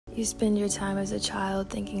You spend your time as a child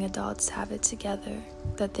thinking adults have it together,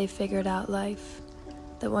 that they figured out life,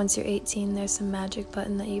 that once you're 18 there's some magic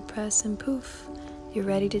button that you press and poof, you're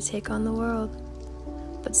ready to take on the world.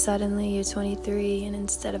 But suddenly you're 23 and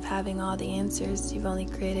instead of having all the answers, you've only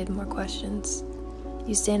created more questions.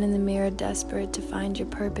 You stand in the mirror desperate to find your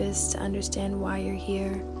purpose, to understand why you're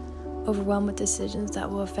here, overwhelmed with decisions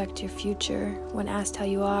that will affect your future. When asked how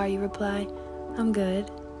you are, you reply, "I'm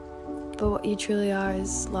good." But what you truly are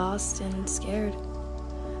is lost and scared.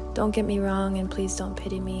 Don't get me wrong, and please don't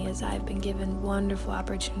pity me, as I've been given wonderful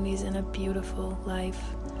opportunities and a beautiful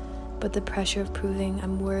life. But the pressure of proving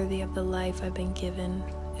I'm worthy of the life I've been given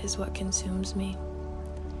is what consumes me.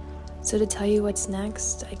 So to tell you what's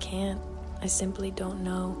next, I can't. I simply don't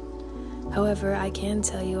know. However, I can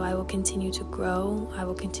tell you I will continue to grow. I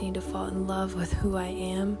will continue to fall in love with who I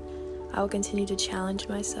am. I will continue to challenge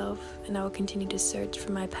myself, and I will continue to search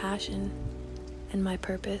for my passion and my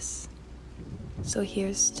purpose. So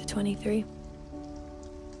here's to 23.